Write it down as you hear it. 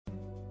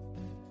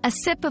A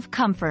sip of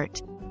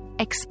comfort.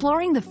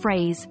 Exploring the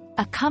phrase,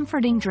 a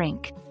comforting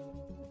drink.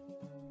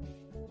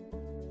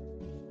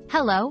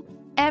 Hello,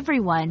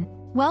 everyone.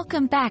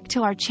 Welcome back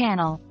to our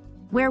channel,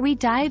 where we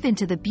dive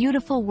into the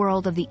beautiful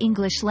world of the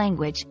English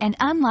language and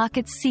unlock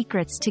its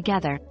secrets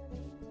together.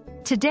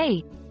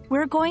 Today,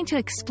 we're going to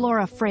explore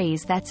a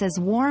phrase that's as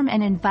warm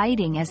and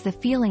inviting as the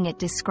feeling it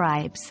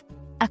describes.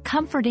 A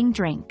comforting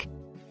drink.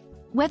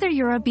 Whether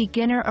you're a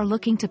beginner or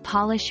looking to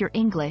polish your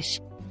English,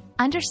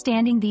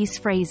 understanding these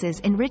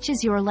phrases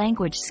enriches your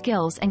language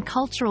skills and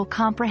cultural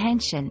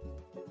comprehension.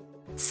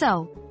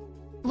 So,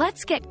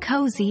 let's get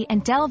cozy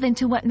and delve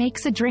into what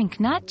makes a drink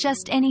not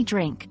just any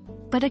drink,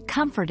 but a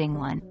comforting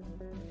one.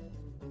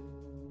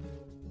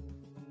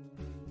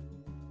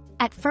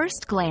 At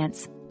first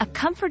glance, a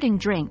comforting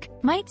drink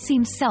might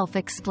seem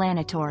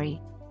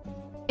self-explanatory.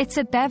 It's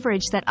a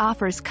beverage that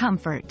offers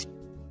comfort.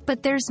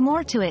 But there's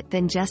more to it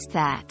than just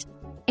that.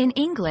 In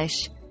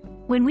English,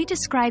 when we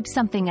describe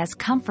something as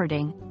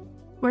comforting,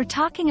 we're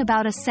talking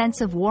about a sense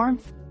of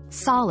warmth,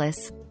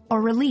 solace,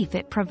 or relief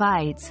it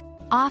provides,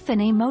 often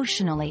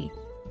emotionally.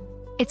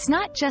 It's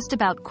not just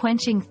about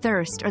quenching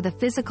thirst or the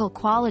physical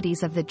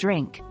qualities of the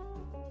drink,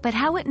 but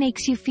how it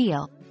makes you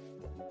feel.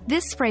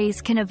 This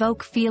phrase can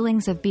evoke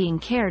feelings of being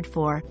cared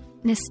for,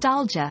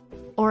 nostalgia,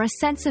 or a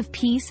sense of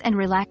peace and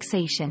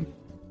relaxation.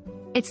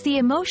 It's the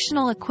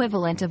emotional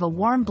equivalent of a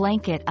warm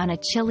blanket on a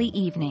chilly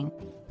evening.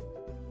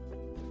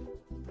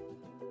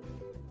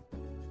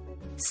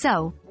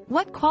 So,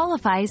 what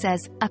qualifies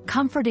as a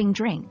comforting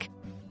drink?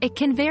 It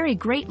can vary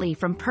greatly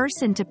from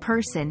person to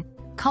person,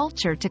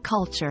 culture to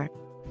culture.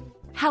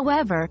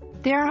 However,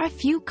 there are a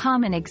few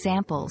common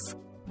examples.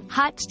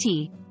 Hot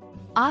tea,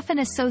 often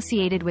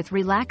associated with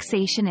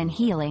relaxation and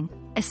healing,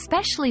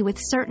 especially with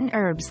certain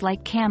herbs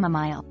like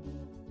chamomile.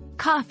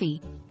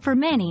 Coffee. For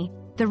many,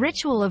 the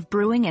ritual of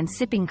brewing and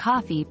sipping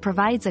coffee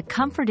provides a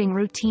comforting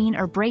routine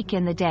or break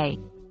in the day.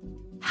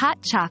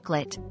 Hot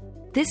chocolate.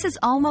 This is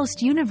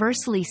almost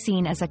universally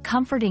seen as a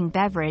comforting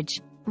beverage,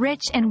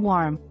 rich and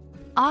warm,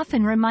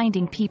 often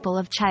reminding people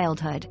of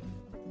childhood.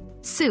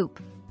 Soup.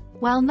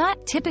 While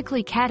not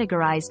typically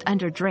categorized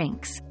under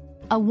drinks,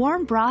 a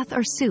warm broth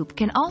or soup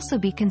can also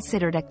be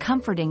considered a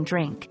comforting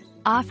drink,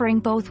 offering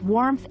both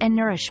warmth and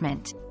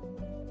nourishment.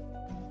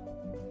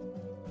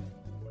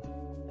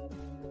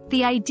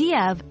 The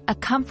idea of a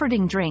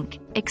comforting drink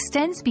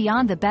extends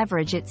beyond the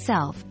beverage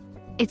itself.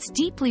 It's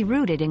deeply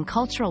rooted in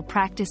cultural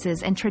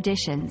practices and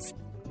traditions.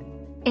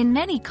 In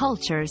many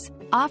cultures,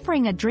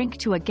 offering a drink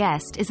to a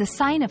guest is a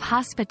sign of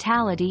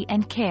hospitality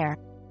and care.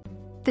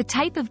 The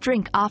type of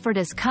drink offered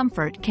as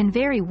comfort can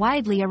vary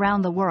widely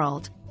around the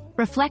world,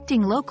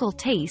 reflecting local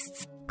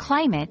tastes,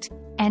 climate,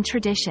 and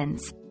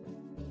traditions.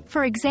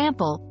 For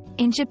example,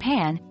 in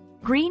Japan,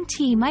 green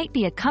tea might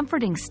be a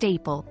comforting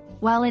staple,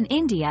 while in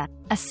India,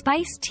 a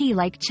spiced tea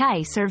like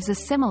chai serves a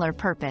similar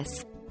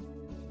purpose.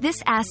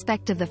 This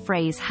aspect of the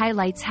phrase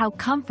highlights how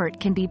comfort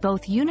can be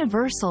both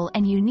universal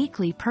and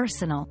uniquely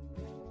personal.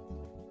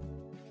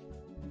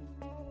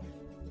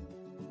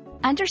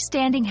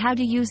 Understanding how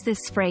to use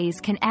this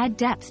phrase can add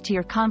depth to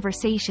your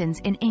conversations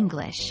in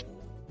English.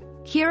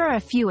 Here are a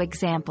few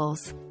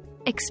examples.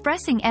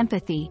 Expressing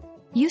empathy.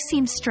 You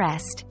seem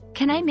stressed.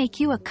 Can I make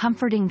you a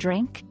comforting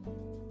drink?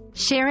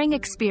 Sharing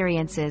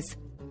experiences.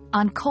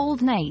 On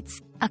cold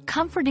nights, a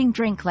comforting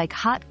drink like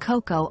hot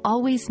cocoa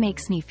always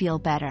makes me feel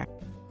better.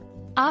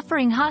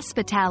 Offering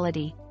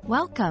hospitality.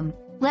 Welcome.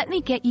 Let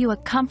me get you a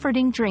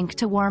comforting drink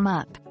to warm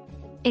up.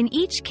 In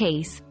each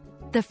case,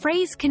 the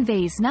phrase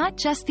conveys not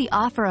just the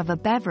offer of a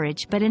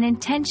beverage but an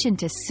intention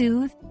to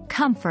soothe,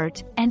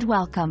 comfort, and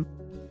welcome.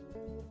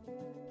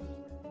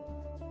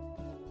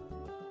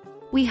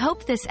 We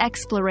hope this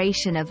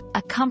exploration of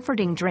a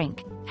comforting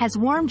drink has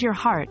warmed your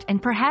heart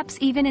and perhaps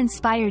even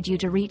inspired you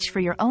to reach for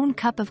your own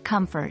cup of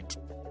comfort.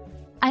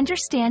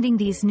 Understanding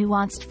these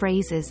nuanced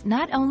phrases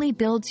not only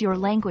builds your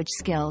language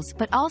skills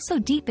but also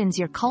deepens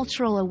your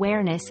cultural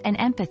awareness and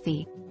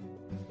empathy.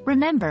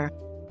 Remember,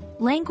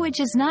 language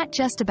is not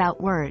just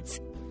about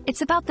words,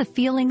 it's about the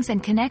feelings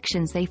and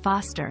connections they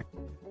foster.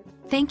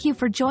 Thank you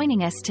for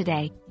joining us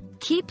today.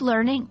 Keep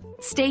learning,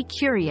 stay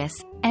curious,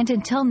 and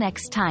until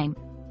next time,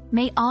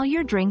 may all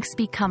your drinks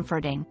be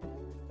comforting.